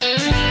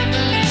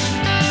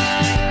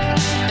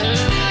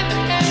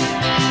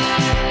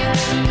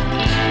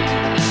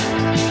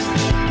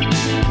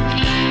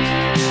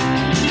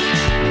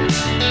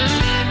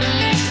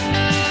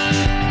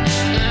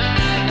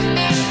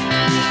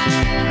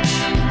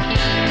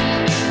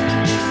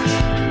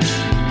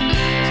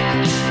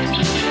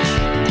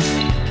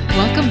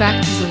welcome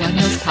back to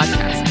Zillennials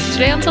Podcast.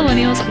 Today on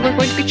Zillennials, we're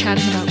going to be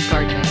chatting about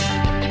gardening.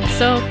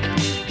 So,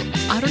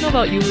 I don't know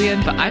about you,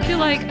 Lian, but I feel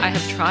like I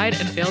have tried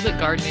and failed at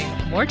gardening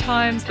more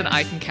times than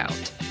I can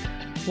count.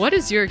 What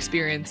has your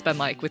experience been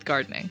like with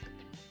gardening?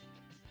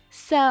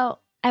 So,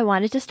 I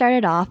wanted to start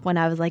it off when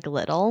I was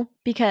little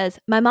because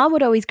my mom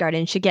would always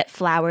garden. She'd get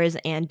flowers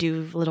and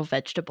do little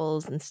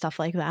vegetables and stuff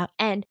like that.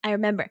 And I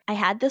remember I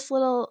had this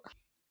little,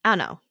 I don't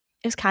know,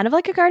 it was kind of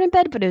like a garden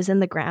bed, but it was in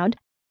the ground.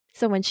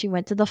 So when she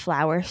went to the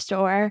flower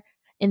store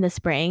in the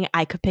spring,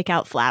 I could pick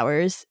out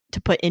flowers to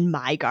put in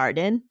my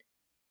garden.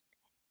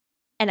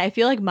 And I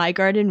feel like my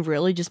garden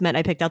really just meant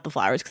I picked out the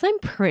flowers because I'm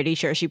pretty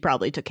sure she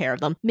probably took care of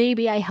them.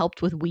 Maybe I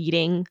helped with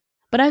weeding.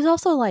 But I was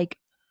also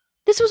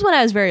this was when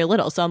I was very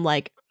little. So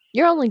I'm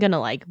you're only going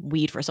to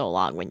weed for so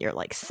long when you're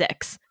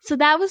 6. So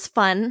that was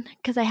fun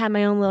because I had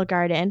my own little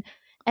garden.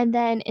 And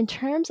then in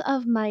terms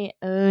of my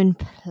own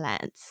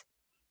plants.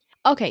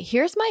 Okay,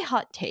 here's my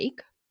hot take.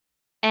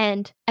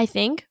 And I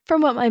think from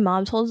what my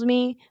mom told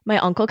me, my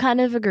uncle kind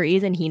of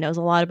agrees and he knows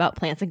a lot about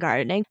plants and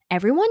gardening.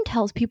 Everyone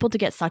tells people to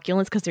get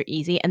succulents because they're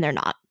easy and they're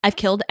not. I've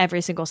killed every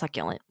single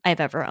succulent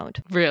I've ever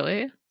owned.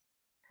 Really?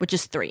 Which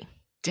is 3.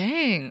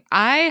 Dang,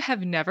 I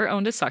have never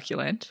owned a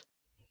succulent,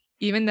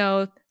 even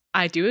though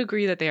I do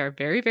agree that they are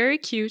very, very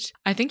cute.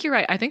 I think you're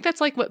right. I think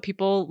that's what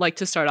people like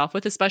to start off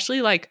with,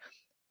 especially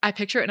I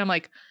picture it and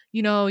I'm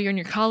you're in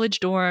your college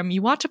dorm,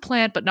 you want to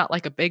plant, but not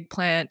a big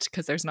plant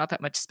because there's not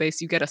that much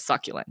space. You get a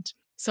succulent.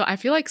 So I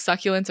feel like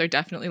succulents are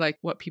definitely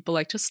what people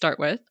like to start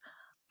with.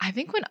 I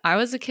think when I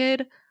was a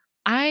kid,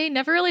 I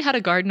never really had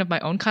a garden of my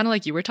own, kind of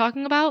like you were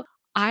talking about.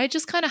 I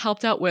just kind of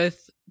helped out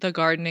with the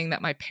gardening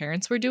that my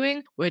parents were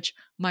doing, which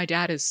my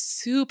dad is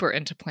super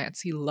into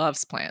plants. He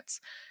loves plants.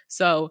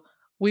 So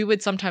we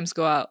would sometimes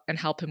go out and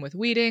help him with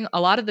weeding.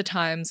 A lot of the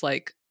times,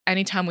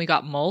 anytime we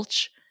got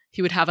mulch,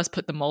 he would have us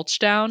put the mulch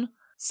down.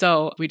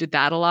 So we did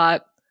that a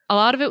lot. A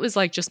lot of it was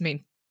just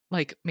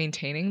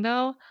maintaining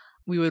though.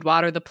 We would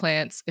water the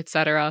plants,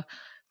 etc.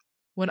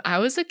 When I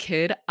was a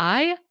kid,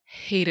 I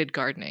hated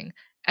gardening.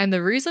 And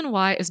the reason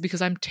why is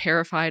because I'm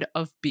terrified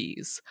of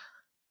bees.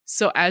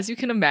 So as you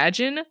can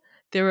imagine,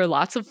 there were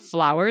lots of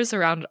flowers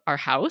around our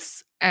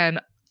house,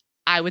 and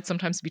I would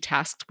sometimes be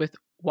tasked with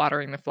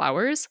watering the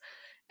flowers.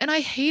 And I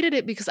hated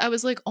it because I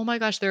was oh my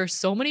gosh, there are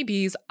so many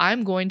bees,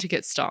 I'm going to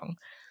get stung.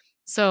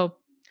 So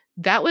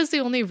that was the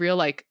only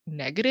real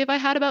negative I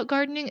had about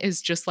gardening,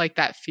 is just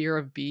that fear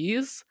of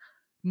bees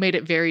made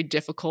it very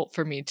difficult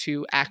for me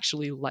to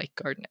actually like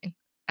gardening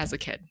as a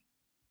kid.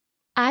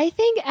 I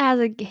think as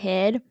a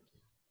kid,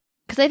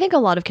 because I think a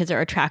lot of kids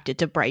are attracted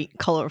to bright,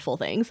 colorful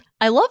things.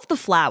 I love the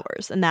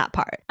flowers and that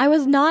part. I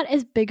was not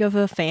as big of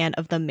a fan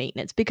of the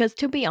maintenance because,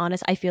 to be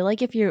honest, I feel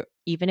like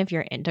even if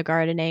you're into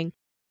gardening,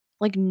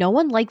 no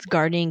one likes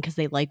gardening because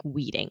they like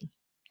weeding.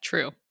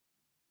 True.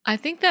 I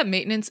think that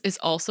maintenance is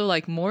also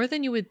more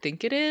than you would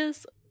think it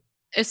is,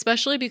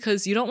 especially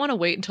because you don't want to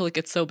wait until it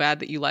gets so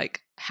bad that you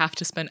have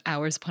to spend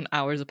hours upon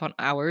hours upon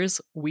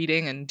hours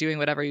weeding and doing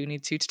whatever you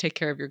need to take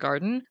care of your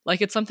garden.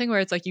 It's something where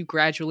it's you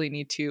gradually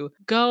need to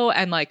go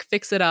and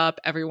fix it up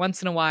every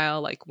once in a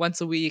while,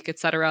 once a week,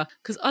 etc.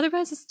 Because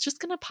otherwise it's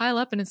just going to pile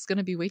up and it's going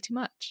to be way too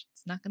much.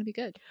 It's not going to be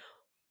good.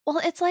 Well,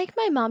 it's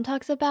my mom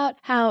talks about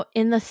how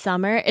in the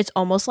summer, it's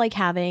almost like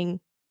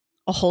having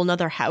a whole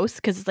nother house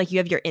because it's you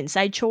have your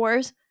inside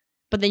chores,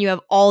 but then you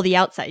have all the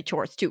outside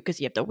chores too because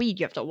you have to weed,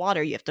 you have to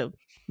water, you have to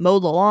mow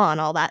the lawn,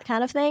 all that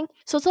kind of thing.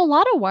 So it's a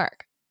lot of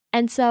work.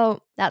 And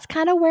so that's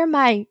kind of where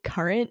my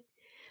current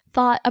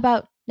thought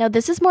about, now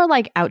this is more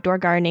outdoor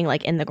gardening,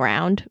 in the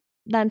ground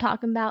that I'm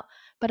talking about.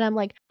 But I'm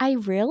I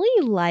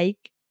really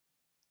like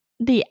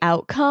the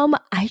outcome.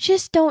 I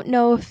just don't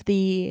know if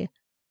the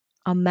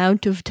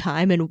amount of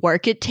time and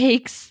work it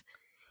takes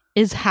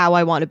is how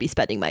I want to be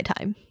spending my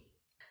time.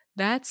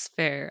 That's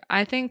fair.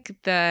 I think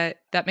that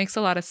makes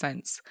a lot of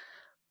sense.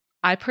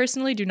 I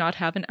personally do not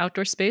have an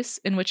outdoor space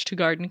in which to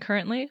garden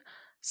currently.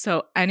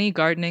 So any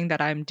gardening that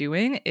I'm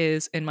doing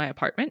is in my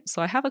apartment.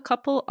 So I have a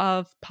couple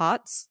of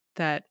pots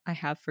that I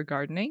have for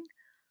gardening.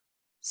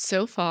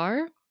 So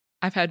far,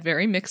 I've had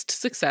very mixed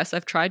success.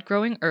 I've tried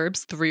growing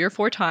herbs 3 or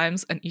 4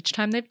 times, and each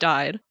time they've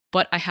died.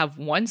 But I have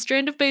 1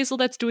 strand of basil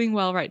that's doing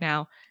well right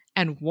now,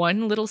 and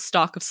 1 little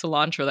stalk of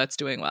cilantro that's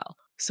doing well.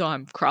 So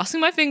I'm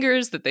crossing my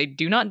fingers that they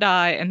do not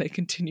die and they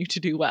continue to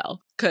do well,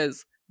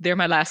 because they're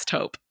my last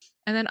hope.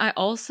 And then I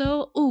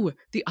also,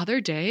 the other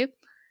day,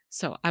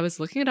 so I was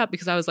looking it up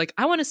because I was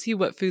I want to see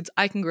what foods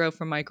I can grow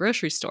from my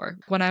grocery store.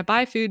 When I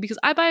buy food, because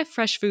I buy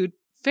fresh food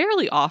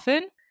fairly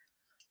often,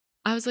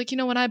 I was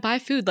when I buy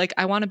food,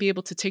 I want to be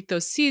able to take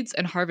those seeds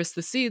and harvest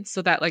the seeds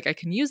so that I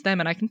can use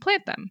them and I can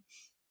plant them.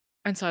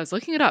 And so I was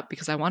looking it up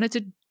because I wanted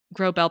to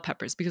grow bell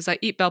peppers because I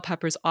eat bell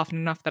peppers often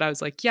enough that I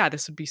was yeah,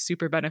 this would be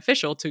super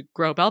beneficial to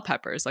grow bell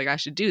peppers. I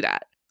should do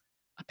that.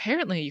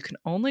 Apparently, you can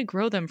only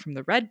grow them from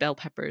the red bell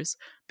peppers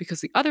because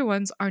the other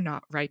ones are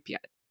not ripe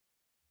yet.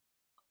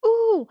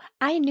 Ooh,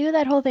 I knew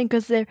that whole thing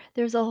because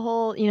there's a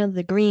whole,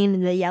 the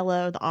green, the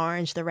yellow, the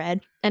orange, the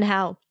red, and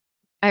how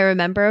I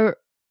remember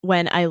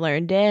when I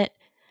learned it,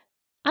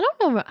 I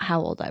don't know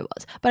how old I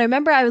was, but I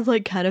remember I was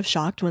like kind of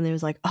shocked when they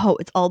was like, oh,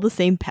 it's all the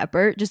same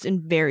pepper, just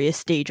in various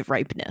stage of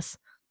ripeness.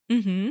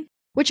 Mm-hmm.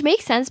 Which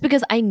makes sense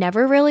because I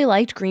never really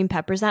liked green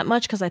peppers that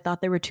much because I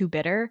thought they were too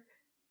bitter.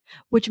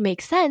 Which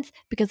makes sense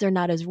because they're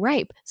not as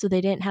ripe, so they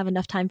didn't have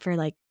enough time for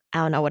like, I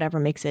don't know, whatever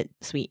makes it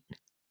sweet.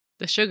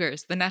 The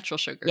sugars, the natural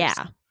sugars.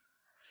 Yeah.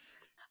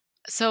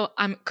 So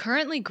I'm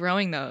currently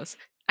growing those.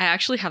 I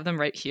actually have them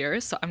right here,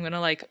 so I'm going to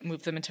like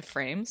move them into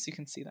frames so you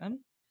can see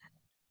them.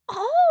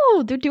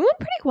 Oh, they're doing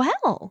pretty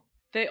well.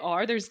 They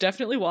are. There's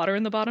definitely water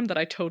in the bottom that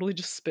I totally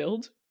just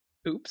spilled.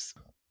 Oops.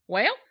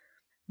 Well,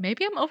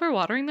 maybe I'm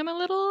overwatering them a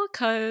little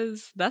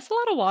because that's a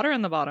lot of water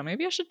in the bottom.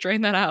 Maybe I should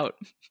drain that out.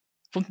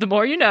 The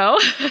more you know.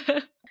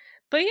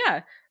 But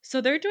yeah, so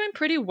they're doing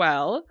pretty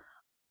well.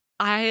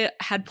 I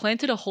had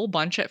planted a whole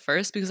bunch at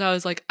first because I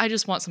was like, I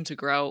just want some to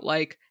grow.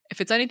 Like, if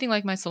it's anything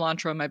like my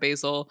cilantro and my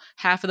basil,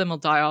 half of them will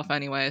die off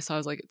anyway. So I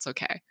was like, it's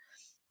okay.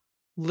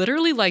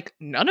 Literally, like,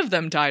 none of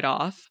them died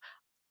off.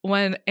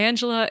 When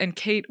Angela and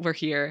Kate were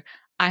here,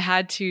 I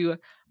had to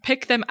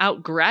pick them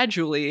out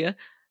gradually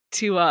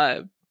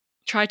to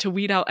try to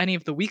weed out any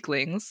of the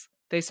weaklings.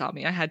 They saw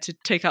me. I had to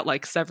take out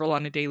like several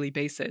on a daily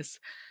basis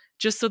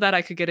just so that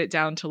I could get it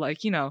down to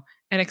like, you know,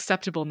 an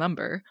acceptable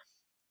number.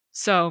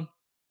 So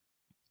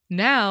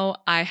now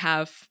I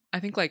have, I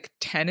think, like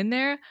 10 in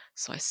there,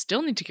 so I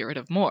still need to get rid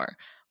of more.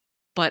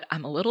 But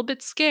I'm a little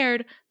bit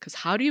scared because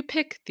how do you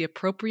pick the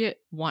appropriate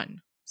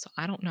one? So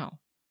I don't know.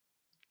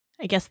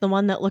 I guess the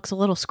one that looks a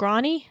little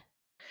scrawny.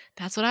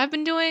 That's what I've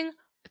been doing.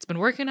 It's been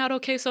working out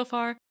okay so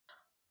far.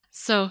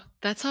 So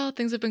that's how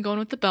things have been going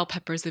with the bell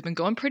peppers. They've been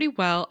going pretty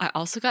well. I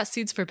also got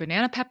seeds for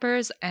banana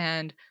peppers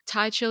and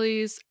Thai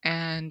chilies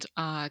and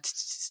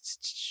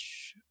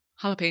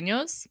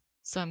jalapenos.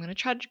 So I'm going to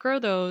try to grow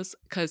those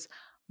because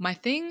my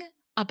thing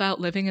about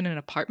living in an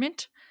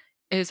apartment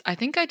is I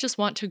think I just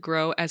want to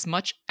grow as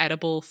much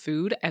edible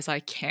food as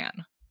I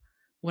can.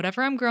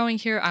 Whatever I'm growing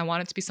here, I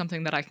want it to be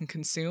something that I can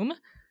consume,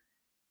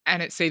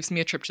 and it saves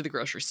me a trip to the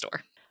grocery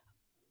store.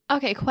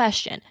 Okay,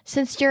 question.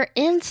 Since you're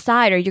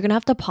inside, are you going to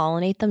have to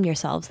pollinate them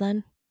yourselves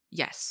then?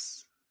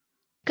 Yes.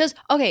 Because,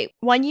 okay,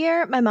 one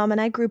year my mom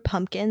and I grew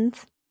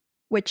pumpkins,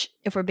 which,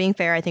 if we're being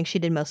fair, I think she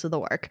did most of the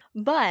work.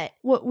 But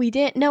what we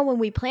didn't know when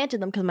we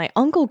planted them, because my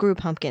uncle grew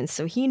pumpkins,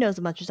 so he knows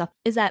a bunch of stuff,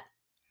 is that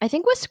I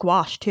think with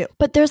squash too.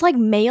 But there's like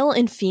male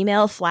and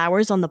female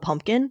flowers on the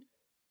pumpkin.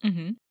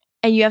 Mm-hmm.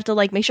 And you have to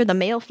like make sure the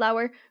male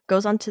flower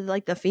goes onto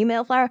like the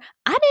female flower.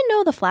 I didn't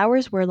know the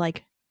flowers were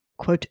like,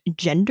 quote,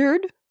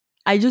 gendered.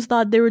 I just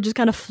thought they were just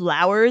kind of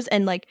flowers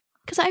and like,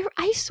 because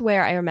I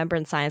swear I remember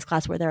in science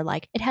class where they're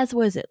like, it has,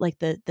 what is it, like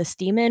the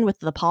stamen with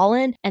the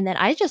pollen? And then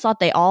I just thought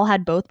they all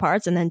had both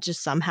parts and then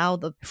just somehow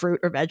the fruit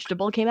or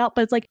vegetable came out.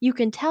 But it's like, you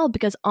can tell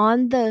because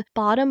on the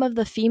bottom of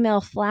the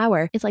female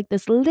flower, it's like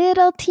this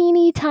little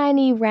teeny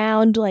tiny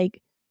round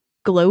like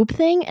globe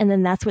thing. And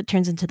then that's what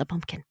turns into the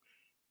pumpkin.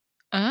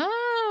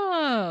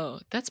 Oh,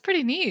 that's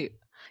pretty neat.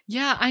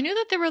 Yeah, I knew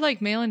that there were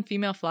like male and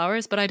female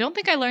flowers, but I don't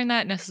think I learned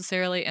that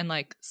necessarily in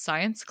like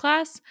science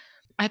class.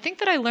 I think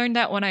that I learned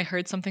that when I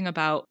heard something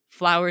about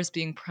flowers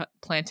being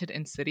planted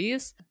in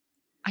cities.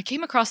 I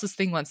came across this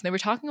thing once, and they were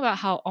talking about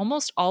how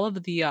almost all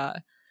of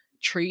the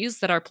trees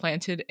that are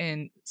planted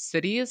in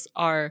cities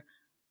are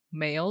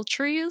male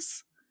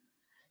trees.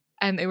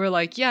 And they were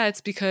like, yeah,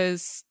 it's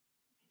because,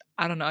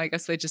 I don't know, I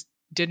guess they just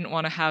didn't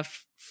want to have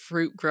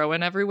fruit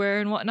growing everywhere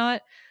and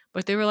whatnot.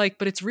 But they were like,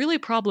 but it's really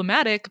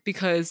problematic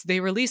because they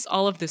release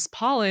all of this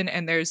pollen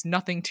and there's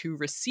nothing to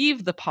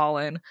receive the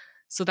pollen.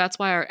 So that's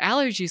why our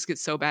allergies get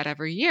so bad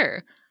every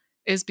year,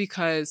 is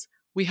because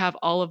we have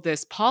all of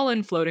this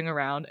pollen floating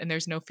around and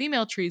there's no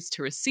female trees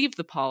to receive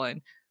the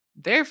pollen.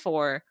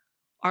 Therefore,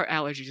 our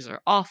allergies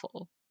are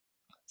awful.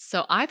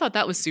 So I thought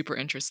that was super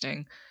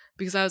interesting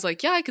because I was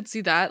like, yeah, I could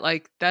see that.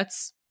 Like,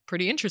 that's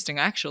pretty interesting,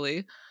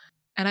 actually.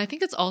 And I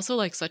think it's also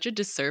like such a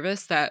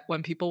disservice that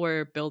when people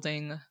were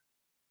building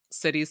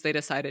cities, they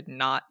decided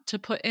not to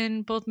put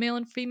in both male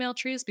and female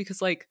trees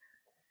because, like,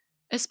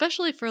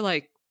 especially for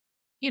like,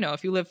 you know,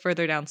 if you live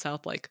further down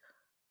south, like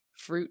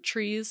fruit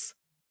trees,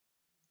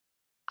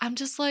 I'm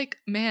just like,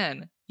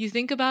 man, you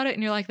think about it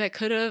and you're like, that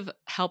could have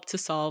helped to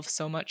solve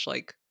so much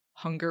like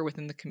hunger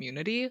within the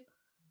community.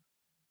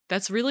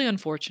 That's really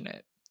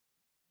unfortunate.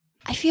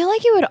 I feel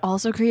like it would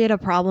also create a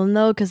problem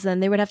though, because then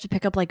they would have to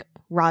pick up like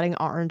rotting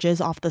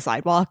oranges off the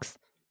sidewalks.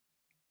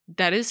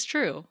 That is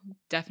true.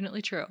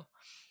 Definitely true.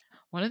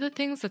 One of the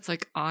things that's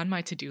like on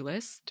my to-do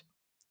list,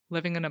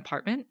 living in an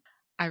apartment,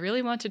 I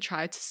really want to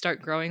try to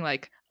start growing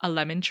like a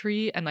lemon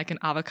tree and like an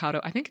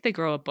avocado. I think they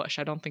grow a bush.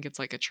 I don't think it's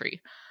like a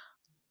tree.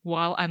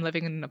 While I'm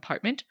living in an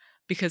apartment,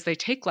 because they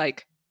take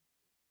like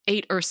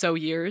 8 or so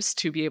years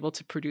to be able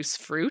to produce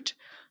fruit.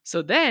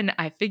 So then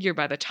I figure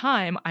by the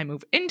time I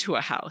move into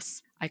a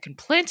house, I can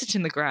plant it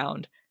in the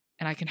ground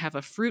and I can have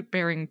a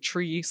fruit-bearing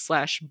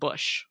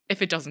tree/bush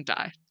if it doesn't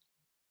die.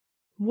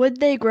 Would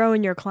they grow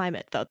in your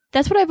climate, though?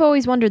 That's what I've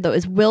always wondered, though,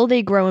 is will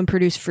they grow and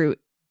produce fruit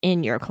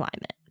in your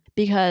climate?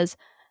 Because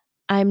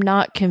I'm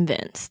not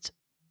convinced.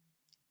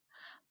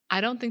 I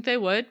don't think they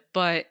would,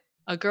 but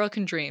a girl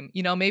can dream.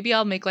 You know, maybe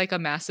I'll make like a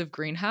massive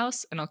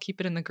greenhouse and I'll keep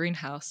it in the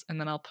greenhouse and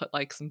then I'll put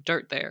like some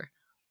dirt there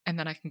and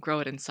then I can grow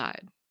it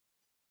inside.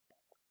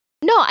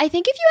 No, I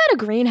think if you had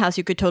a greenhouse,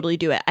 you could totally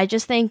do it. I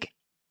just think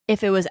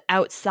if it was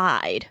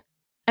outside,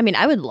 I mean,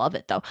 I would love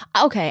it though.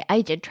 Okay,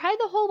 I did try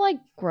the whole like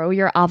grow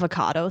your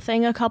avocado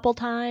thing a couple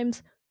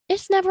times.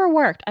 It's never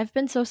worked. I've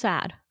been so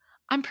sad.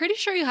 I'm pretty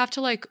sure you have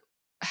to like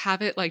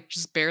have it like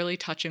just barely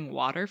touching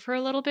water for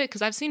a little bit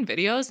because I've seen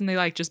videos and they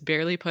like just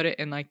barely put it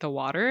in like the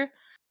water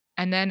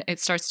and then it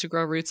starts to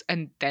grow roots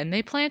and then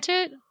they plant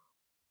it.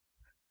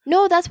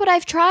 No, that's what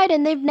I've tried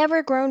and they've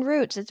never grown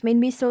roots. It's made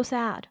me so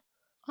sad.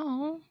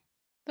 Oh,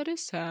 that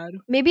is sad.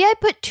 Maybe I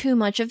put too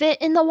much of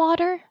it in the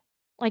water.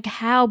 Like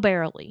how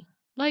barely?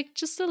 Like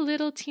just a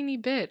little teeny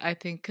bit, I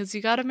think, because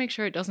you got to make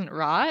sure it doesn't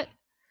rot.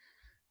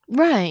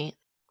 Right.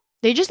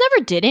 They just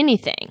never did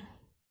anything.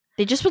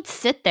 They just would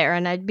sit there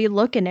and I'd be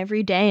looking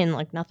every day and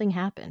like nothing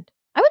happened.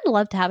 I would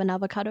love to have an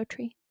avocado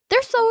tree.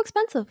 They're so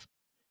expensive.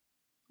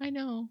 I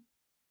know.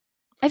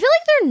 I feel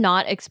like they're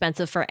not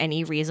expensive for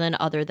any reason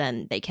other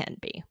than they can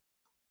be.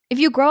 If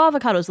you grow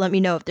avocados, let me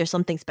know if there's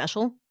something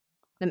special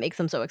that makes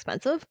them so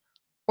expensive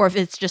or if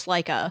it's just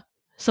like a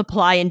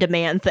supply and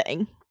demand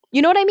thing.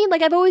 You know what I mean?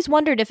 Like I've always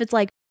wondered if it's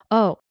like,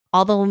 oh,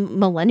 all the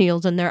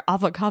millennials and their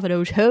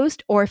avocado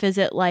toast, or if is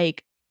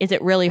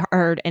it really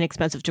hard and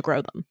expensive to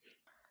grow them?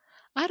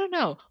 I don't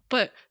know.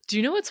 But do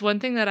you know what's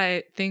one thing that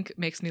I think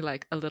makes me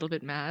like a little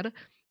bit mad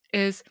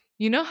is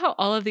you know how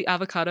all of the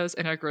avocados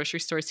in our grocery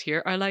stores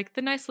here are like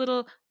the nice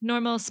little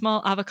normal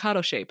small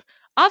avocado shape.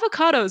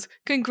 Avocados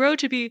can grow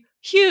to be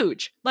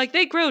huge. Like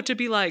they grow to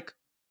be like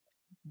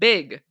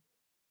big.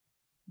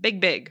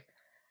 Big.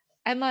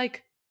 And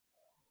like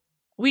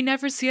we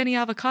never see any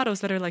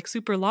avocados that are like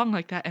super long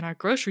like that in our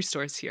grocery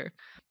stores here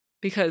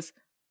because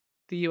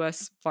the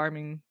US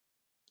farming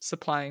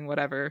supplying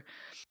whatever.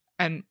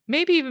 And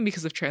maybe even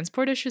because of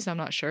transport issues, I'm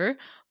not sure.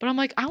 But I'm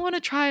like, I want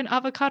to try an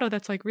avocado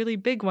that's like really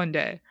big one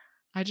day.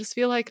 I just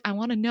feel like I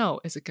want to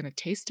know, is it going to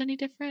taste any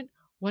different?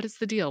 What is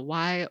the deal?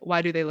 Why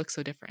do they look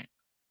so different?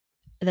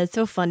 That's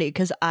so funny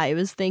because I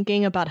was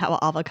thinking about how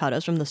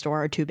avocados from the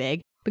store are too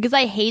big. Because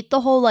I hate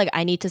the whole, like,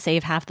 I need to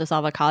save half this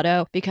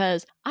avocado.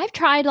 Because I've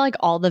tried, like,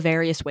 all the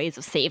various ways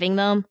of saving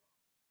them.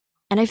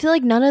 And I feel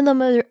like none of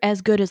them are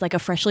as good as, like, a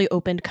freshly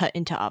opened cut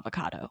into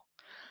avocado.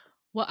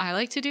 What I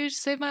like to do to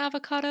save my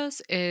avocados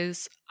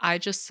is I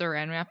just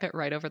saran wrap it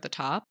right over the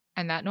top.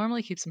 And that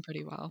normally keeps them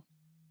pretty well.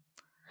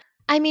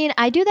 I mean,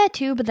 I do that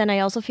too, but then I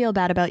also feel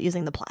bad about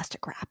using the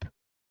plastic wrap.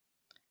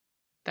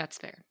 That's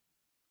fair.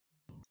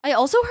 I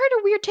also heard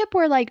a weird tip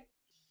where, like,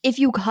 if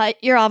you cut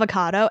your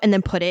avocado and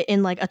then put it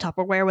in, like, a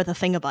Tupperware with a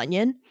thing of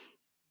onion.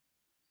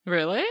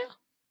 Really?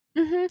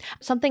 Mm-hmm.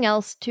 Something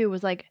else, too,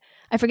 was, like,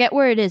 I forget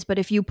where it is, but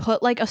if you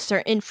put, like, a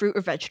certain fruit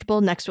or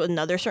vegetable next to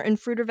another certain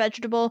fruit or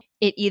vegetable,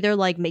 it either,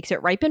 like, makes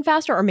it ripen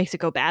faster or makes it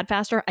go bad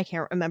faster. I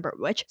can't remember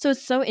which. So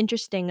it's so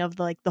interesting of,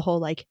 like, the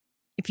whole, like,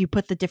 if you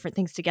put the different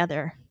things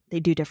together, they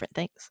do different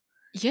things.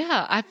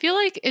 Yeah, I feel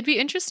like it'd be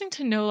interesting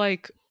to know,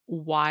 like,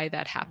 why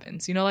that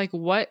happens. You know, like,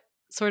 what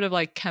sort of,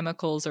 like,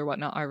 chemicals or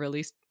whatnot are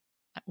released.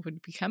 Would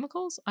it be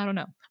chemicals? I don't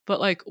know.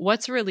 But, like,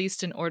 what's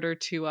released in order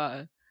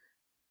to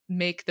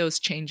make those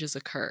changes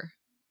occur?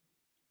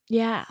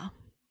 Yeah.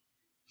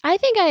 I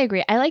think I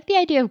agree. I like the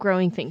idea of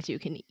growing things you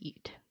can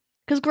eat.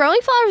 Because growing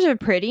flowers are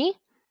pretty,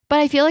 but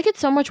I feel like it's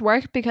so much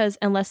work because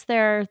unless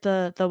they're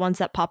the ones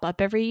that pop up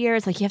every year,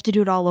 it's like you have to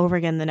do it all over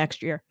again the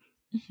next year.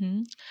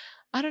 Mm-hmm.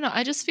 I don't know.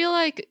 I just feel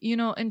like, you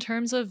know, in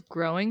terms of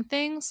growing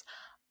things,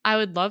 I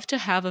would love to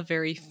have a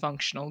very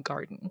functional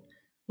garden.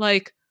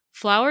 Like,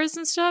 flowers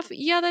and stuff,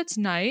 yeah, that's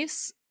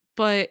nice,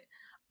 but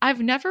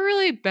I've never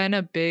really been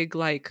a big,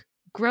 like,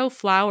 grow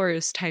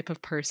flowers type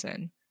of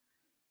person.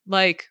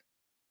 Like,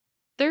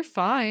 they're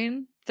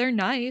fine, they're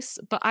nice,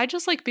 but I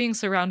just like being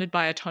surrounded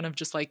by a ton of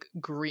just, like,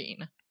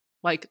 green.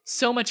 Like,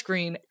 so much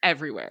green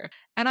everywhere.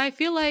 And I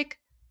feel like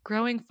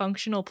growing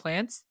functional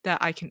plants that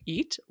I can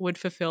eat would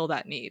fulfill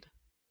that need.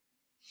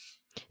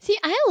 See,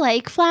 I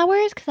like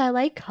flowers because I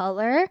like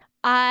color.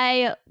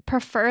 I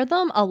prefer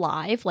them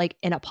alive, like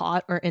in a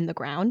pot or in the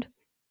ground.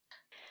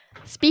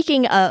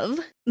 Speaking of,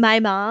 my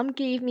mom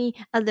gave me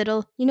a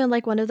little, you know,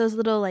 like one of those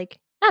little, like,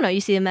 I don't know,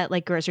 you see them at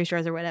like grocery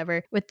stores or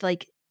whatever, with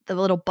like the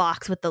little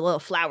box with the little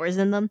flowers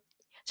in them.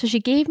 So she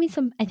gave me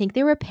some, I think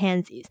they were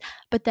pansies.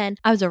 But then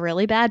I was a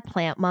really bad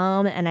plant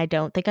mom and I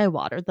don't think I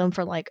watered them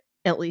for like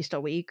at least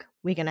a week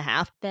and a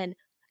half. Then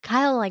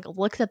Kyle like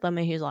looks at them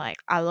and he's like,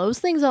 are those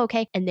things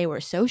okay? And they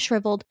were so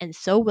shriveled and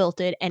so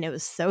wilted and it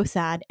was so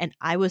sad and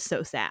I was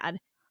so sad.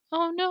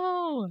 Oh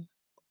no.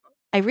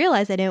 I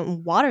realized I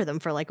didn't water them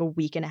for like a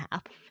week and a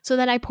half. So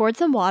then I poured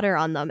some water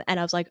on them and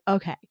I was like,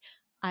 okay,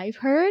 I've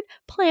heard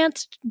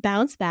plants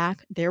bounce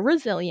back. They're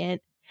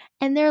resilient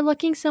and they're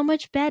looking so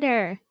much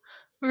better.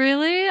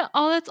 Really?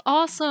 Oh, that's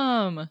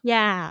awesome.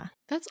 Yeah.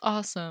 That's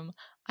awesome.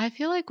 I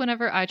feel like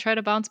whenever I try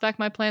to bounce back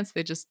my plants,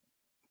 they just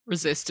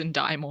resist and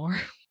die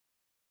more.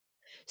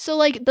 So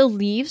like the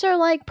leaves are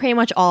like pretty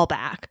much all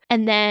back.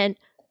 And then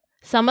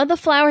Some of the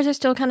flowers are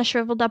still kind of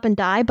shriveled up and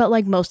died, but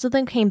like most of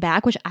them came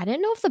back, which I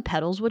didn't know if the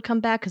petals would come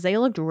back because they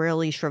looked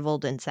really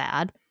shriveled and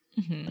sad.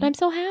 But I'm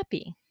so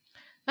happy.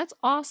 That's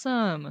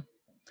awesome.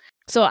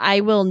 So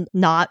I will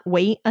not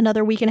wait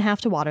another week and a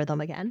half to water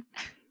them again.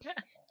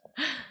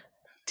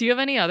 Do you have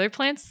any other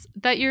plants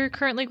that you're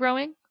currently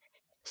growing?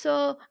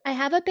 So I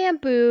have a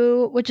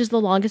bamboo, which is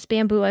the longest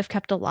bamboo I've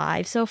kept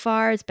alive so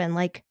far. It's been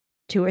like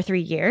 2 or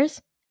 3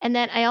 years. And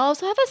then I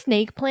also have a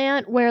snake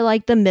plant where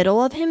like the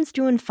middle of him's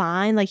doing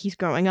fine, like he's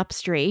growing up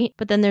straight.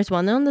 But then there's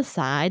one on the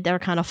side that are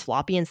kind of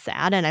floppy and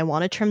sad, and I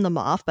want to trim them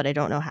off, but I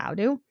don't know how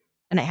to.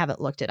 And I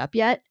haven't looked it up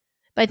yet.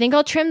 But I think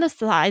I'll trim the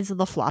sides of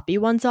the floppy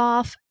ones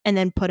off and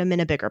then put them in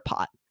a bigger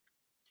pot.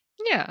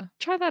 Yeah,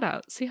 try that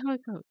out. See how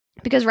it goes.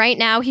 Because right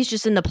now he's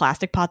just in the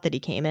plastic pot that he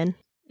came in.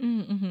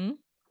 Mm-hmm.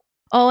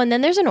 Oh, and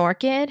then there's an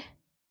orchid.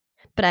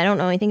 But I don't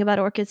know anything about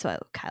orchids, so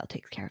Kyle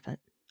takes care of it.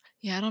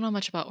 Yeah, I don't know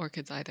much about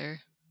orchids either.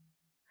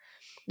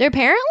 They're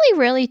apparently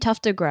really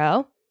tough to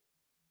grow.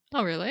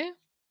 Oh, really?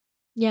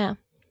 Yeah.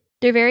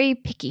 They're very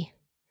picky,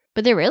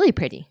 but they're really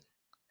pretty.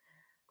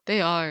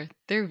 They are.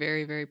 They're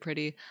very, very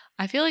pretty.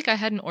 I feel like I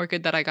had an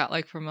orchid that I got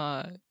like from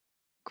a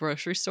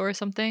grocery store or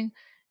something,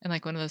 and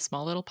like one of the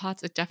small little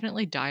pots. It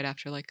definitely died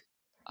after like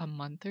a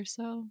month or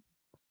so.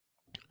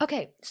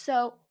 Okay,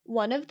 so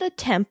one of the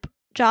temp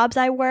jobs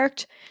I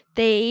worked,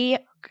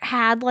 they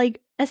had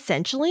like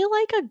essentially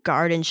like a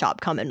garden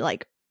shop come and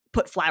like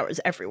put flowers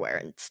everywhere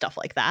and stuff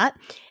like that.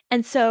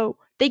 And so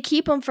they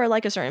keep them for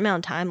like a certain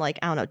amount of time, like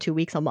I don't know, 2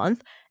 weeks, a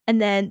month. And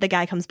then the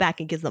guy comes back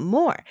and gives them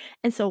more.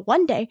 And so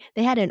one day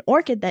they had an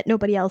orchid that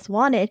nobody else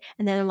wanted.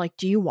 And then I'm like,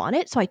 do you want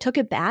it? So I took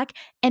it back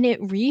and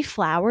it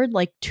reflowered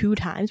like 2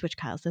 times, which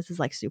Kyle says is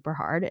like super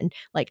hard. And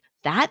like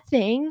that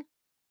thing,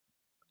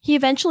 he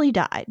eventually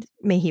died.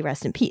 May he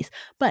rest in peace.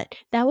 But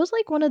that was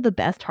like one of the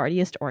best,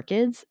 hardiest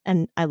orchids.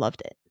 And I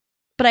loved it.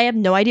 But I have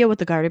no idea what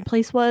the garden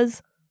place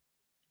was.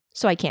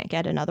 So I can't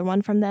get another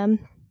one from them.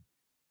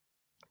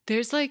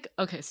 There's like,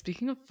 okay,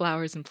 speaking of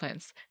flowers and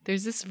plants,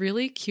 there's this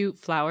really cute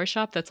flower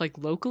shop that's like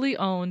locally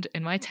owned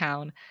in my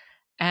town.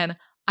 And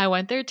I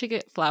went there to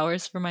get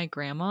flowers for my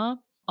grandma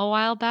a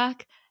while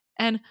back.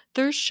 And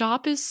their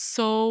shop is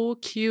so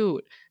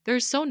cute. They're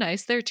so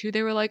nice there too.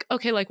 They were like,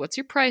 okay, like, what's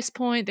your price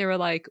point? They were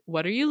like,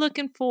 what are you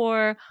looking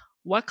for?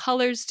 What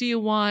colors do you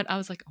want? I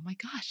was like, oh my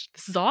gosh,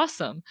 this is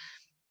awesome.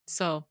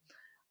 So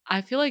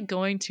I feel like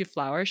going to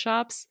flower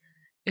shops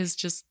is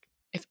just,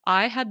 if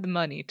I had the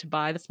money to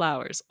buy the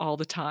flowers all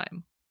the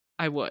time,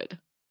 I would.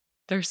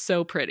 They're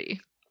so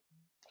pretty.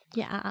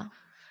 Yeah.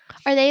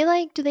 Are they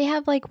like, do they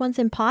have like ones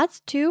in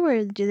pots too?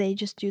 Or do they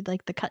just do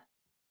like the cut?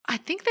 I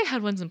think they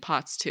had ones in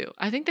pots too.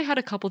 I think they had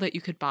a couple that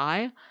you could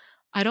buy.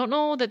 I don't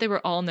know that they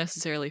were all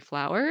necessarily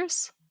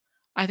flowers.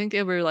 I think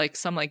they were like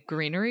some like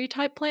greenery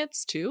type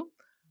plants too.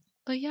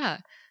 But yeah,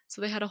 so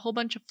they had a whole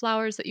bunch of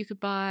flowers that you could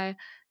buy.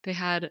 They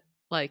had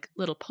like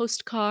little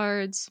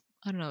postcards.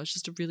 I don't know. It's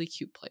just a really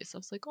cute place. I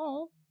was like,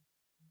 oh.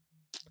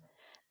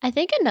 I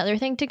think another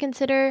thing to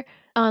consider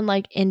on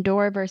like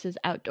indoor versus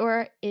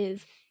outdoor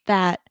is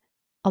that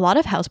a lot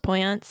of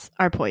houseplants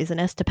are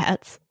poisonous to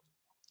pets.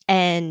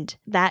 And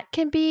that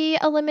can be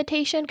a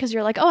limitation because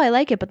you're like, oh, I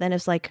like it. But then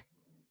it's like,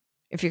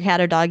 if your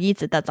cat or dog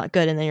eats it, that's not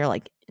good. And then you're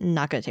like,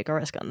 not going to take a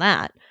risk on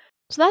that.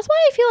 So that's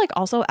why I feel like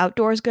also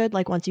outdoor is good,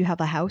 like once you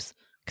have a house,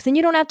 because then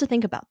you don't have to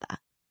think about that.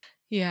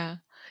 Yeah.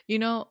 You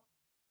know,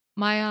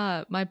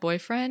 my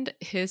boyfriend,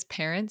 his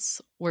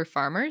parents were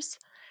farmers,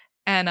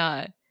 and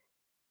I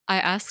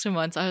asked him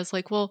once, I was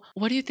like, well,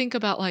 what do you think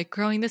about like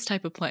growing this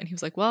type of plant? He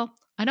was like, well,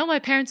 I know my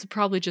parents would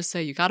probably just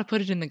say you got to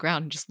put it in the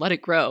ground and just let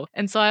it grow.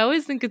 And so I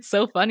always think it's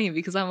so funny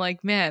because I'm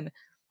like, man,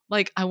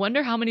 like I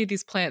wonder how many of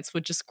these plants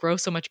would just grow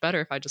so much better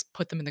if I just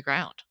put them in the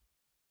ground.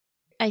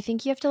 I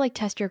think you have to like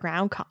test your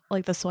ground,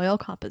 like the soil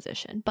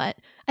composition, but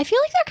I feel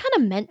like they're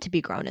kind of meant to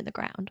be grown in the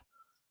ground.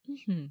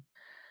 Mm-hmm.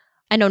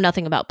 I know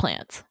nothing about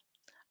plants.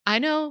 I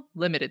know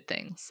limited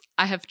things.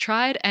 I have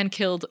tried and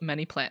killed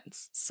many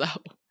plants, so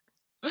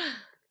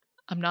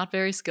I'm not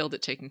very skilled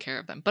at taking care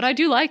of them, but I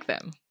do like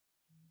them.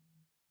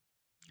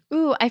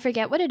 Ooh, I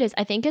forget what it is.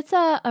 I think it's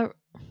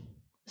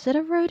is it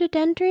a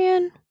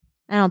rhododendron?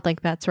 I don't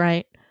think that's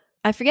right.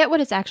 I forget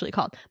what it's actually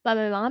called, but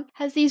my mom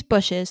has these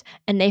bushes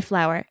and they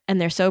flower and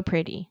they're so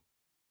pretty.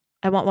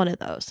 I want one of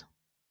those.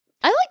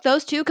 I like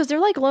those too because they're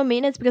like low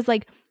maintenance because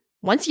like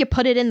once you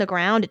put it in the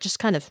ground, it just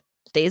kind of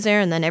stays there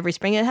and then every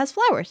spring it has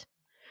flowers.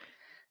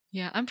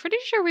 Yeah, I'm pretty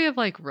sure we have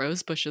like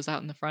rose bushes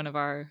out in the front of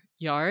our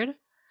yard.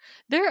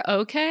 They're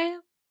okay.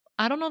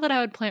 I don't know that I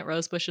would plant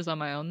rose bushes on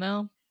my own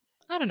though.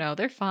 I don't know.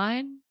 They're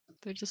fine.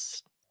 They're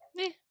just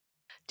eh.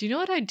 Do you know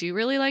what I do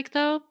really like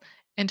though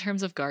in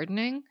terms of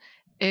gardening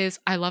is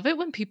I love it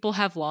when people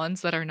have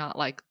lawns that are not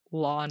like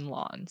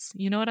lawns.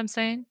 You know what I'm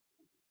saying?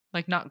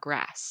 Like not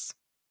grass.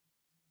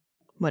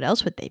 What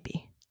else would they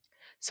be?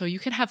 So you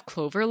can have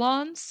clover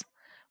lawns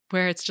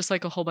where it's just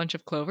like a whole bunch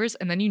of clovers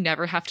and then you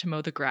never have to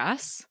mow the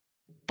grass.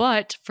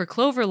 But for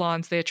clover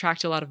lawns, they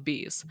attract a lot of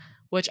bees,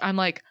 which I'm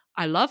like,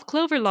 I love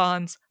clover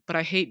lawns, but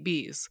I hate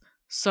bees.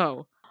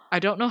 So I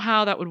don't know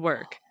how that would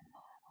work.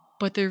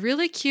 but they're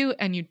really cute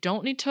and you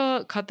don't need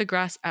to cut the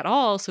grass at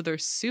all. So they're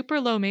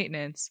super low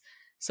maintenance.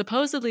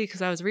 Supposedly,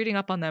 because I was reading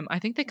up on them, I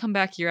think they come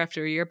back year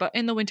after year, but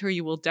in the winter,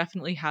 you will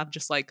definitely have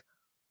just like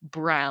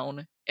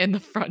brown in the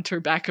front or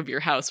back of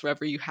your house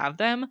wherever you have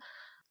them.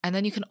 And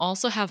then you can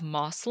also have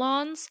moss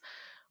lawns,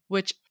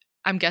 which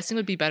I'm guessing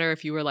would be better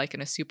if you were like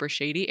in a super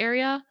shady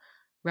area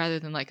rather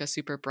than like a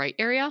super bright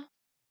area.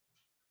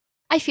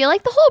 I feel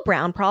like the whole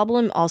brown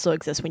problem also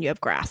exists when you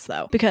have grass,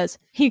 though, because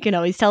you can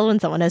always tell when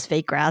someone has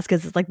fake grass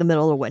because it's like the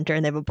middle of winter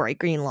and they have a bright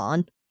green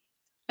lawn.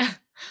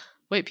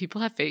 Wait,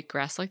 people have fake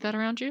grass like that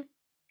around you?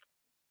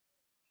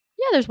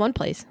 Yeah, there's one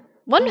place.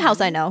 One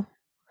house I know.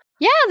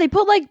 Yeah, they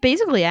put like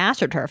basically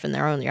AstroTurf in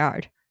their own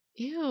yard.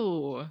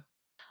 Ew.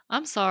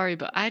 I'm sorry,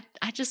 but I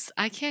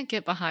can't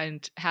get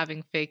behind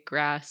having fake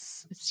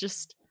grass. It's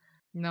just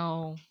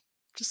no.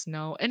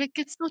 And it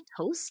gets so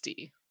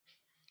toasty.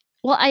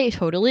 Well, I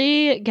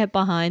totally get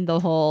behind the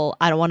whole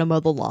I don't want to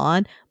mow the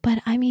lawn,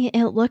 but I mean,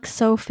 it looks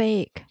so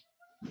fake.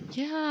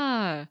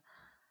 Yeah.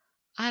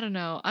 I don't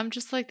know. I'm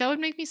just like, that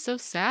would make me so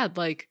sad.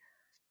 Like,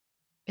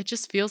 it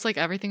just feels like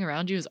everything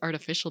around you is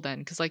artificial then.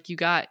 Because, like, you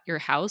got your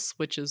house,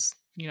 which is,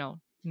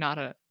 not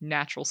a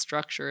natural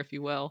structure, if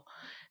you will.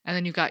 And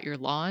then you got your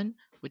lawn,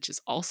 which is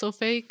also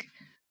fake.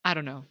 I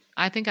don't know.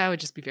 I think I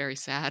would just be very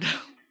sad.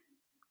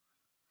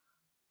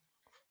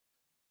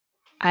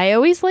 I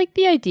always like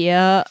the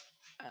idea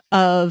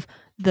of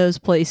those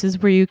places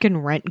where you can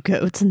rent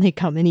goats and they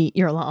come and eat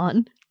your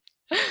lawn.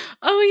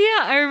 Oh,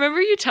 yeah. I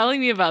remember you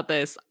telling me about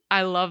this.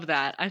 I love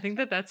that. I think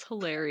that that's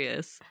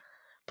hilarious.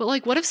 But,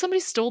 like, what if somebody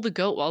stole the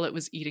goat while it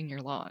was eating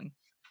your lawn?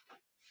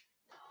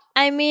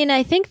 I mean,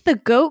 I think the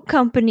goat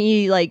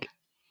company, like,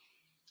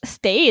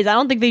 stays. I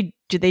don't think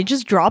do they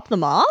just drop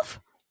them off?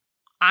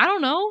 I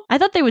don't know. I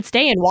thought they would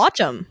stay and watch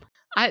them.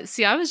 I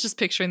was just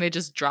picturing they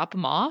just drop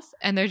them off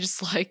and they're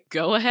just like,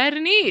 go ahead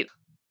and eat.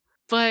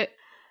 But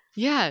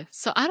yeah,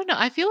 so I don't know.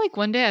 I feel like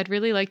one day I'd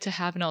really like to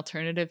have an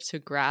alternative to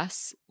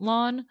grass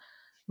lawn.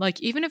 Like,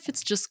 even if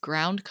it's just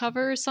ground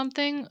cover or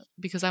something,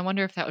 because I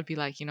wonder if that would be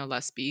like,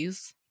 less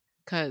bees.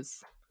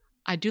 Because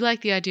I do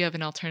like the idea of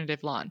an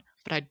alternative lawn,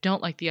 but I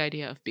don't like the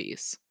idea of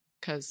bees.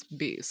 Because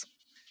bees,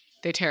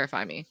 they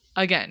terrify me.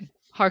 Again,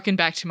 harken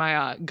back to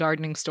my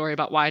gardening story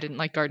about why I didn't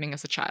like gardening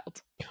as a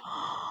child.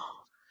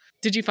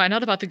 Did you find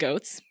out about the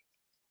goats?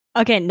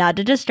 Okay, not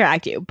to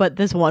distract you, but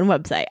this one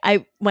website,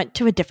 I went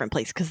to a different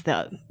place because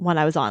the one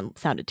I was on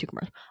sounded too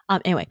commercial.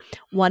 Anyway,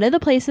 one of the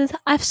places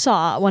I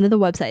saw, one of the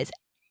websites,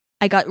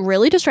 I got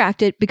really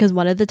distracted because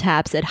one of the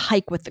tabs said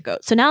hike with the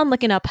goat. So now I'm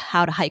looking up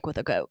how to hike with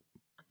a goat.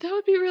 That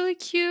would be really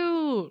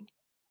cute.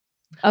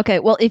 Okay,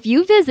 well, if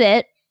you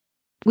visit,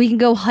 we can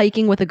go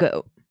hiking with a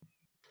goat.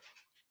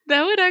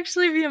 That would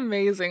actually be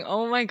amazing.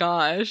 Oh my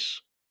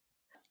gosh.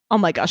 Oh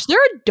my gosh, they're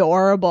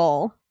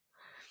adorable.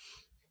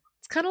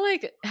 It's kind of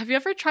like, have you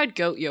ever tried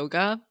goat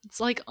yoga? It's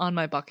like on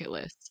my bucket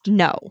list.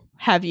 No.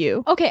 Have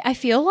you? Okay, I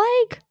feel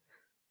like,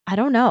 I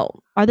don't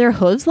know. Are their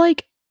hooves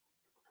like,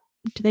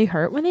 do they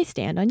hurt when they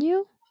stand on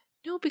you?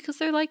 No, because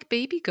they're like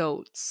baby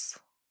goats.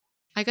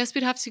 I guess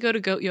we'd have to go to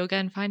goat yoga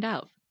and find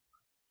out.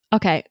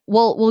 Okay,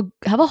 we'll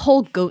have a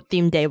whole goat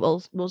themed day.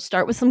 We'll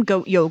start with some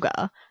goat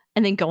yoga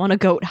and then go on a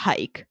goat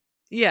hike.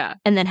 Yeah.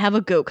 And then have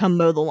a goat come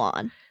mow the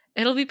lawn.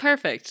 It'll be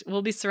perfect.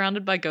 We'll be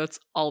surrounded by goats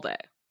all day.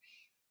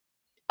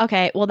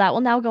 Okay, well, that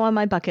will now go on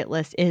my bucket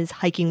list is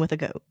hiking with a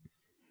goat.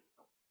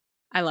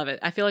 I love it.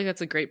 I feel like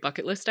that's a great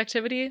bucket list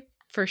activity.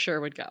 For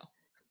sure would go.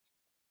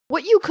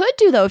 What you could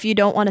do, though, if you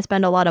don't want to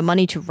spend a lot of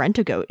money to rent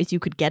a goat, is you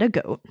could get a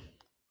goat.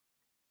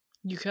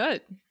 You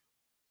could.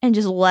 And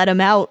just let him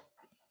out.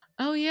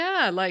 Oh,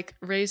 yeah. Like,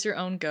 raise your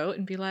own goat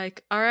and be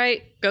like, all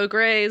right, go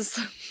graze.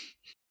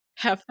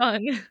 Have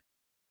fun.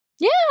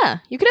 Yeah,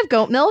 you could have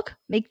goat milk,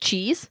 make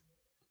cheese.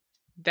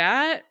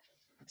 That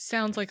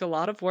sounds like a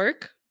lot of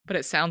work, but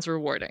it sounds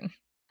rewarding.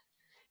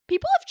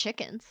 People have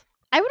chickens.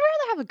 I would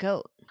rather have a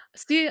goat.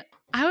 See,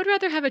 I would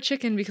rather have a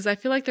chicken because I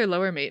feel like they're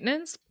lower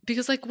maintenance.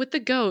 Because, like, with the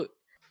goat,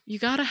 you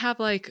gotta have,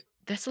 like,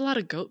 that's a lot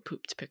of goat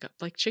poop to pick up.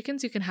 Like,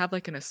 chickens you can have,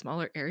 like, in a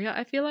smaller area,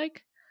 I feel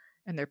like.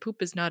 And their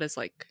poop is not as,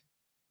 like,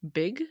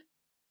 big.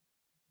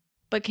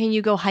 But can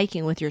you go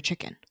hiking with your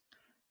chicken?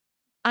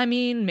 I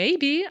mean,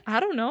 maybe. I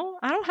don't know.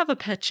 I don't have a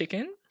pet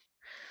chicken.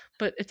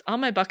 But it's on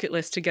my bucket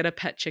list to get a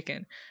pet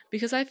chicken.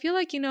 Because I feel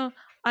like,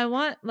 I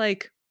want,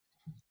 like,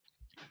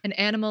 an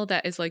animal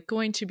that is, like,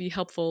 going to be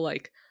helpful.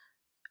 Like,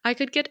 I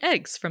could get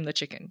eggs from the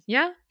chicken.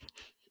 Yeah?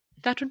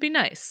 That would be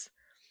nice.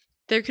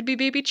 There could be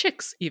baby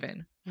chicks,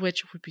 even,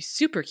 which would be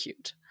super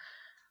cute.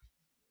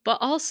 But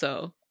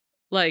also,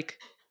 like,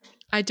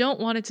 I don't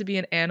want it to be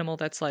an animal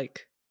that's,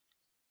 like,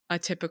 a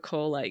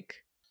typical, like,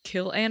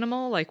 kill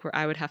animal. Like, where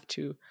I would have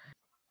to,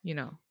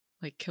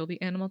 like, kill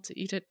the animal to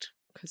eat it.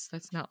 Because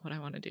that's not what I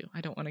want to do.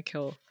 I don't want to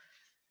kill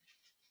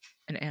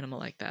an animal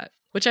like that.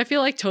 Which I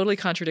feel like totally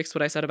contradicts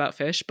what I said about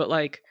fish. But,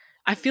 like,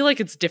 I feel like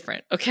it's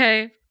different,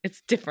 okay?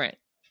 It's different.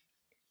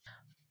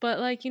 But,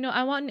 like,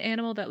 I want an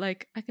animal that,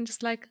 like, I can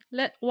just, like,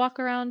 let walk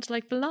around,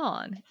 like, the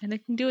lawn. And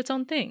it can do its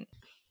own thing.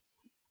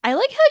 I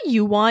like how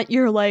you want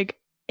your, like,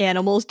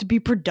 animals to be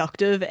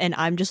productive, and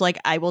I'm just like,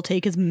 I will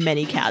take as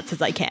many cats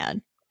as I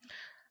can.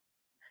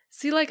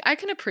 See, like, I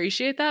can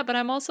appreciate that, but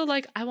I'm also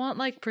like, I want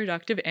like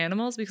productive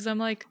animals because I'm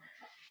like,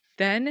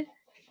 then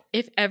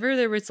if ever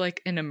there was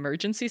like an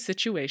emergency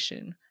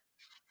situation,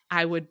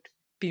 I would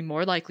be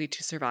more likely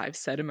to survive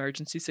said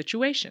emergency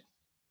situation.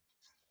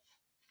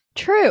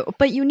 True,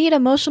 but you need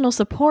emotional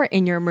support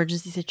in your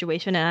emergency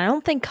situation, and I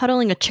don't think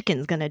cuddling a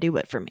chicken's gonna do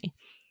it for me.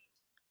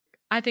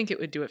 I think it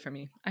would do it for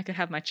me. I could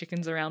have my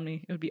chickens around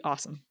me. It would be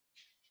awesome.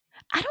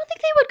 I don't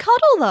think they would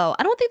cuddle, though.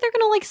 I don't think they're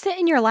gonna, like, sit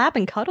in your lap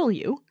and cuddle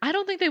you. I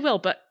don't think they will,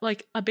 but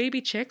like a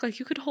baby chick, like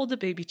you could hold a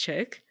baby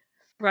chick,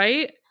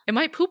 right? It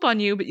might poop on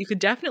you, but you could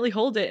definitely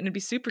hold it and it'd be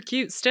super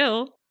cute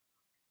still.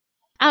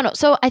 I don't know.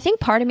 So I think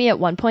part of me at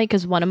one point,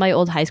 because one of my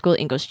old high school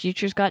English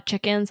teachers got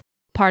chickens,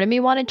 part of me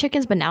wanted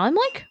chickens, but now I'm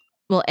like,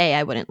 well, A,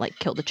 I wouldn't like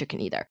kill the chicken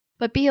either.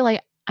 But B,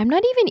 like, I'm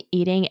not even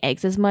eating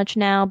eggs as much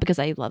now because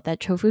I love that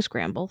tofu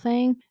scramble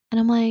thing. And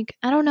I'm like,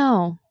 I don't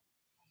know.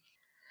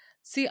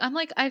 See, I'm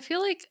like, I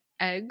feel like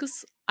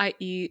eggs I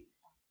eat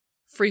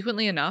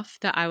frequently enough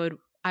that I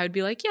would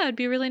be like, yeah, it'd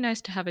be really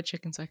nice to have a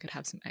chicken so I could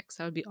have some eggs.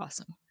 That would be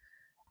awesome.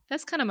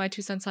 That's kind of my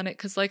 2 cents on it,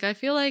 because like I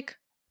feel like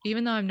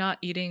even though I'm not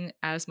eating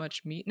as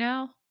much meat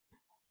now,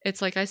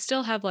 it's like I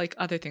still have like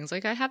other things,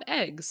 like I have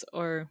eggs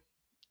or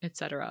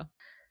etc.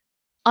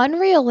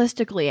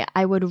 Unrealistically,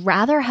 I would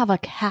rather have a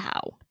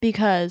cow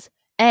because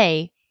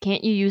A,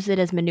 can't you use it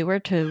as manure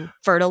to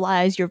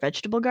fertilize your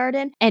vegetable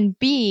garden? And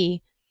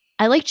B,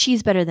 I like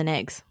cheese better than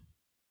eggs.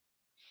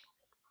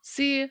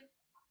 See,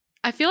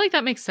 I feel like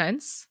that makes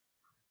sense.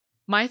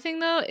 My thing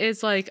though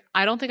is like,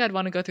 I don't think I'd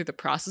want to go through the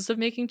process of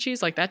making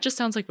cheese. Like that just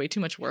sounds like way too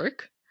much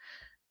work.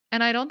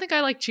 And I don't think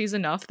I like cheese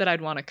enough that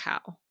I'd want a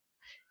cow.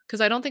 Because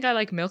I don't think I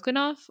like milk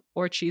enough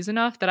or cheese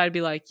enough that I'd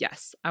be like,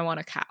 yes, I want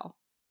a cow.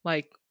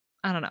 Like,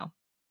 I don't know.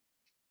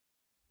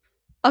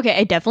 Okay,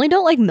 I definitely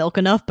don't like milk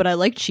enough, but I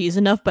like cheese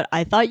enough. But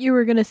I thought you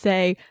were going to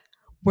say,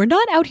 we're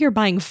not out here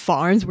buying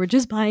farms. We're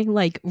just buying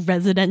like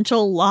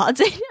residential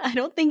lots. I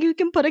don't think you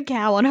can put a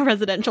cow on a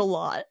residential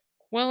lot.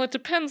 Well, it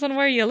depends on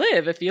where you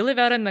live. If you live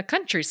out in the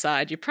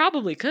countryside, you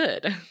probably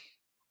could.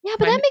 Yeah,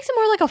 but that makes it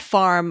more like a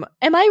farm.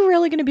 Am I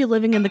really going to be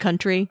living in the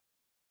country?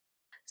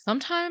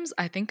 Sometimes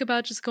I think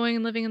about just going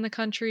and living in the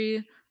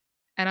country,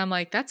 and I'm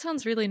like, that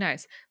sounds really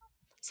nice.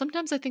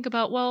 Sometimes I think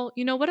about, well,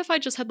 you know, what if I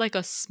just had like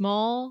a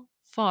small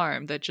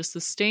farm that just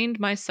sustained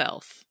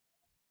myself,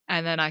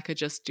 and then I could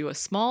just do a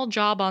small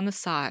job on the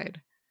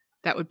side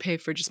that would pay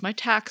for just my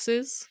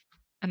taxes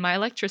and my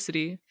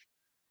electricity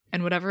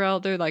and whatever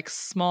other like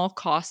small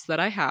costs that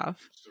I have.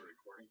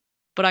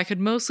 But I could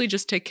mostly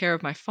just take care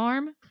of my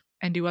farm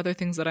and do other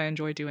things that I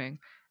enjoy doing.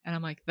 And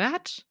I'm like,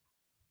 that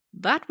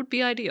would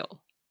be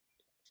ideal.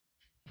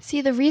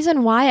 See, the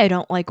reason why I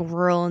don't like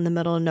rural in the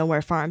middle of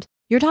nowhere farms,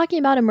 you're talking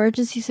about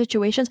emergency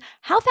situations.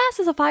 How fast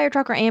is a fire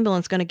truck or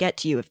ambulance going to get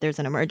to you if there's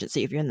an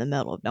emergency, if you're in the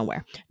middle of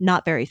nowhere?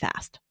 Not very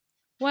fast.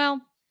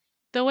 Well,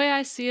 the way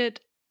I see it,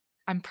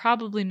 I'm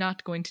probably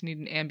not going to need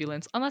an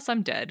ambulance unless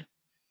I'm dead.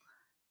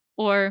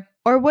 Or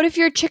what if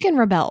your chicken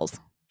rebels?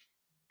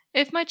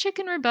 If my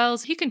chicken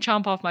rebels, he can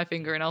chomp off my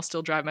finger and I'll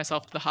still drive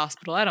myself to the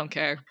hospital. I don't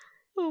care.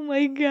 Oh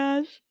my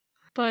gosh.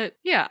 But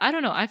yeah, I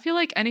don't know. I feel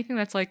like anything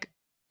that's like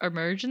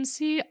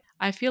emergency,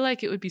 I feel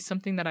like it would be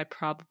something that I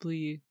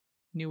probably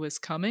knew was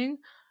coming.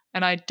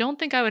 And I don't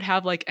think I would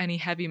have like any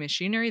heavy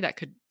machinery that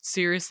could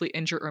seriously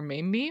injure or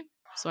maim me.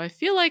 So I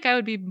feel like I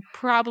would be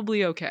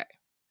probably okay.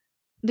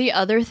 The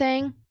other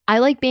thing, I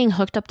like being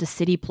hooked up to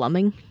city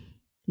plumbing.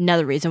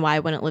 Another reason why I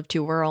wouldn't live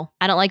too rural.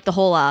 I don't like the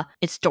whole,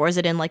 it stores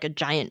it in like a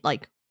giant,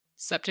 like...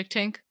 septic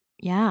tank?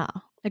 Yeah.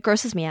 It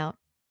grosses me out.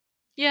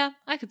 Yeah,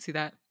 I could see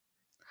that.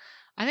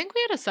 I think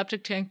we had a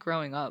septic tank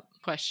growing up, ?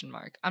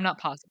 I'm not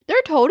positive.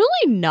 They're totally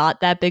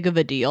not that big of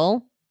a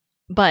deal.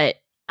 But,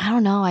 I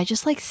don't know, I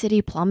just like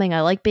city plumbing.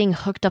 I like being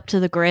hooked up to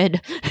the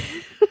grid.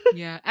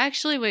 Yeah,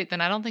 actually, wait,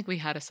 then I don't think we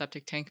had a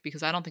septic tank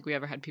because I don't think we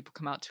ever had people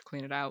come out to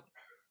clean it out.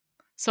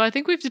 So I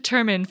think we've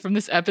determined from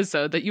this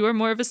episode that you are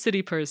more of a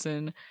city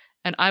person,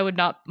 and I would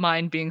not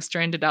mind being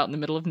stranded out in the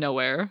middle of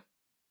nowhere.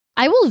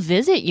 I will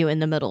visit you in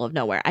the middle of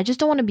nowhere. I just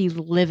don't want to be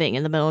living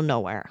in the middle of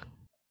nowhere.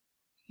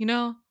 You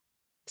know,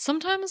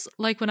 sometimes,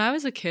 like when I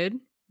was a kid,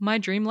 my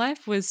dream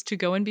life was to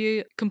go and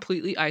be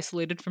completely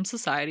isolated from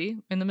society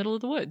in the middle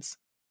of the woods.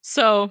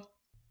 So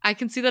I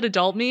can see that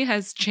adult me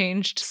has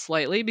changed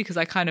slightly because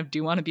I kind of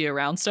do want to be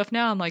around stuff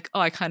now. I'm like, oh,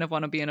 I kind of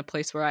want to be in a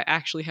place where I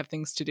actually have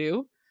things to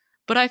do.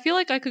 But I feel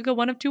like I could go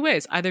one of two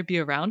ways, either be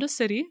around a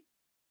city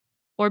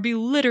or be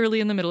literally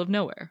in the middle of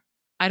nowhere.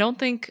 I don't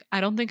think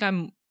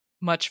I'm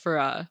much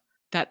for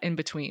that in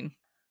between.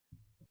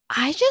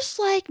 I just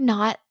like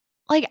not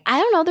like I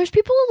don't know, there's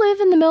people who live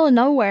in the middle of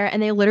nowhere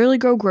and they literally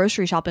go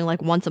grocery shopping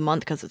like once a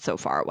month because it's so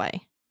far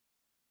away.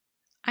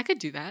 I could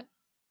do that.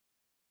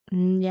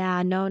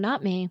 Yeah, no,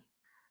 not me.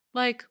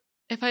 Like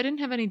if I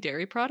didn't have any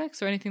dairy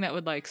products or anything that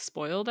would like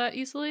spoil that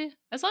easily,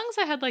 as long as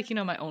I had like, you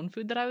know, my own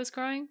food that I was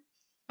growing,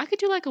 I could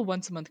do like a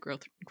once a month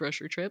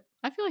grocery trip.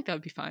 I feel like that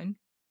would be fine.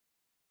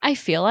 I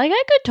feel like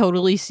I could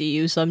totally see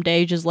you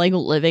someday just like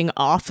living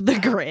off the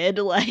grid.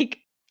 Like,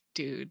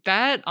 Dude,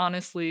 that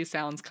honestly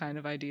sounds kind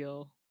of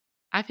ideal.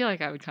 I feel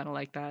like I would kind of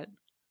like that.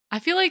 I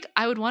feel like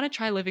I would want to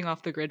try living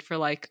off the grid for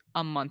like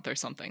a month or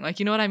something. Like,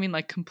 you know what I mean?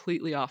 Like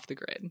completely off the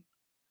grid.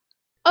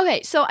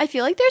 Okay, so I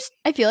feel like there's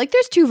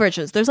two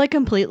versions. There's like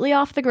completely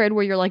off the grid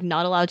where you're like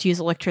not allowed to use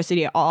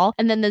electricity at all.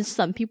 And then there's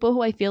some people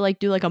who I feel like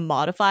do like a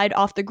modified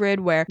off the grid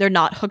where they're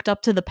not hooked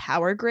up to the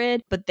power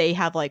grid, but they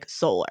have like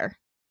solar.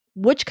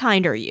 Which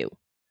kind are you?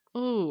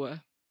 Ooh.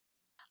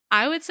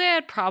 I would say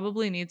I'd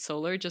probably need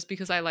solar just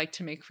because I like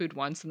to make food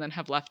once and then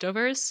have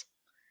leftovers.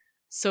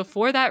 So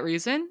for that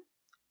reason,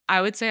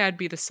 I would say I'd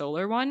be the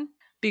solar one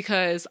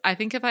because I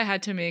think if I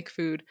had to make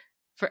food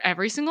for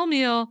every single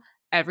meal,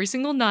 every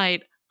single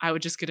night, I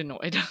would just get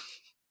annoyed.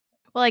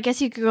 Well, I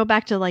guess you could go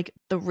back to like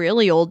the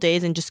really old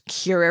days and just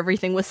cure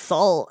everything with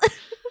salt.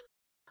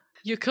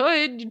 You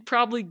could. You'd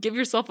probably give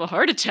yourself a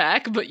heart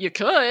attack, but you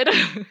could.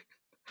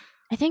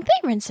 I think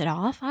they rinse it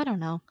off. I don't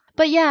know.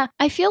 But yeah,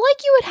 I feel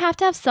like you would have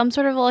to have some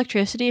sort of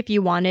electricity if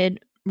you wanted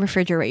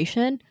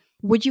refrigeration.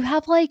 Would you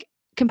have like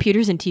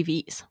computers and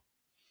TVs?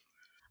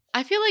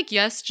 I feel like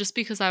yes, just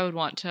because I would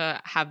want to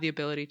have the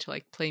ability to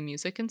like play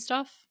music and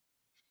stuff.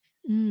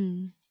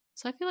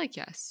 So I feel like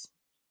yes.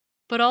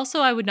 But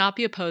also I would not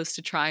be opposed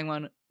to trying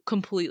one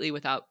completely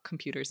without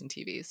computers and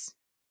TVs.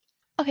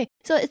 Okay,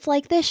 so it's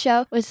like this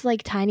show. It's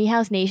like Tiny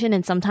House Nation,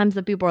 and sometimes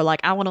the people are like,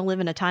 I want to live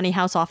in a tiny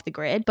house off the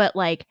grid, but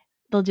like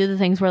they'll do the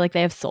things where like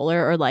they have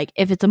solar, or like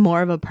if it's a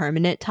more of a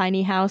permanent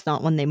tiny house,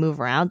 not when they move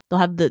around, they'll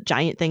have the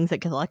giant things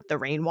that collect the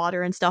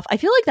rainwater and stuff. I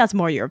feel like that's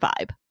more your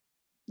vibe.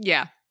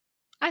 Yeah,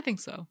 I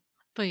think so.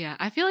 But yeah,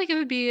 I feel like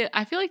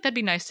that'd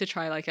be nice to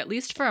try like at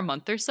least for a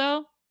month or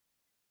so.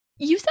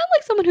 You sound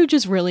like someone who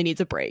just really needs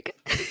a break.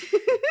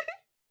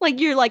 Like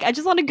you're like, I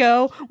just want to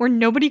go where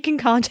nobody can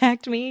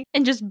contact me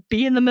and just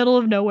be in the middle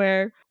of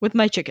nowhere with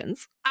my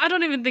chickens. I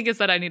don't even think it's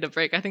that I need a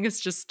break. I think it's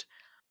just,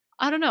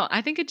 I don't know.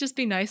 I think it'd just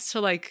be nice to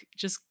like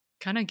just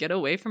kind of get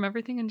away from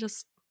everything and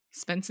just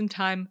spend some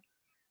time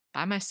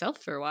by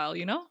myself for a while,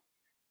 you know?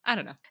 I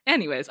don't know.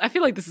 Anyways, I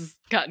feel like this has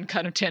gotten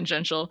kind of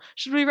tangential.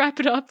 Should we wrap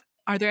it up?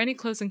 Are there any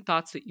closing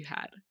thoughts that you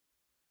had?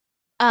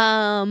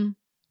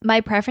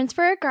 My preference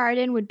for a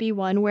garden would be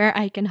one where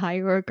I can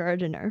hire a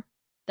gardener.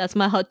 That's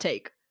my hot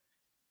take.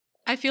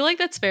 I feel like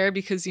that's fair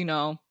because, you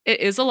know, it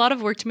is a lot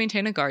of work to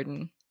maintain a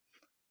garden.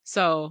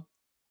 So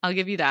I'll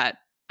give you that.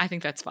 I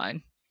think that's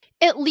fine.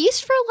 At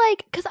least for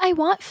like, because I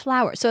want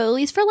flowers. So at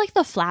least for like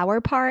the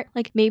flower part,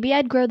 like maybe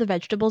I'd grow the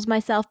vegetables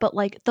myself, but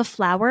like the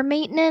flower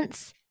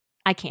maintenance,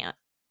 I can't.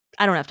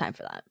 I don't have time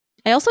for that.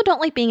 I also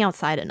don't like being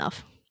outside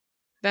enough.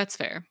 That's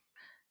fair.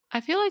 I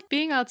feel like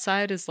being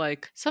outside is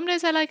like, some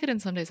days I like it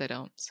and some days I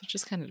don't. So it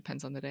just kind of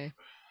depends on the day.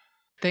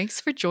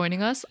 Thanks for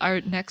joining us. Our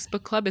next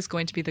book club is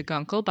going to be The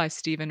Guncle by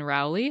Stephen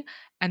Rowley,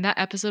 and that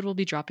episode will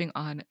be dropping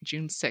on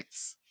June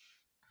 6th.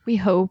 We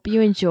hope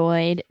you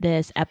enjoyed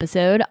this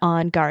episode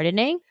on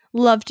gardening.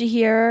 Love to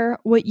hear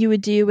what you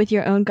would do with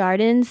your own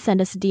gardens.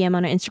 Send us a DM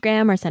on our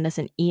Instagram or send us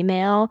an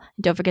email.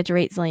 Don't forget to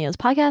rate Zillennials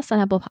Podcast on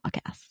Apple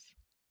Podcasts.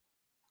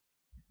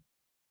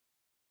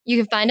 You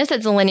can find us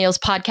at Zillennials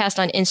Podcast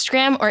on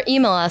Instagram or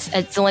email us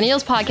at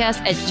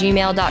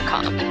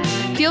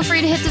zillennialspodcast@gmail.com. Feel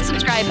free to hit the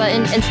subscribe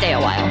button and stay a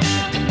while.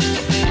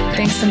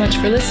 Thanks so much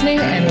for listening,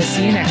 and we'll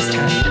see you next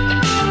time.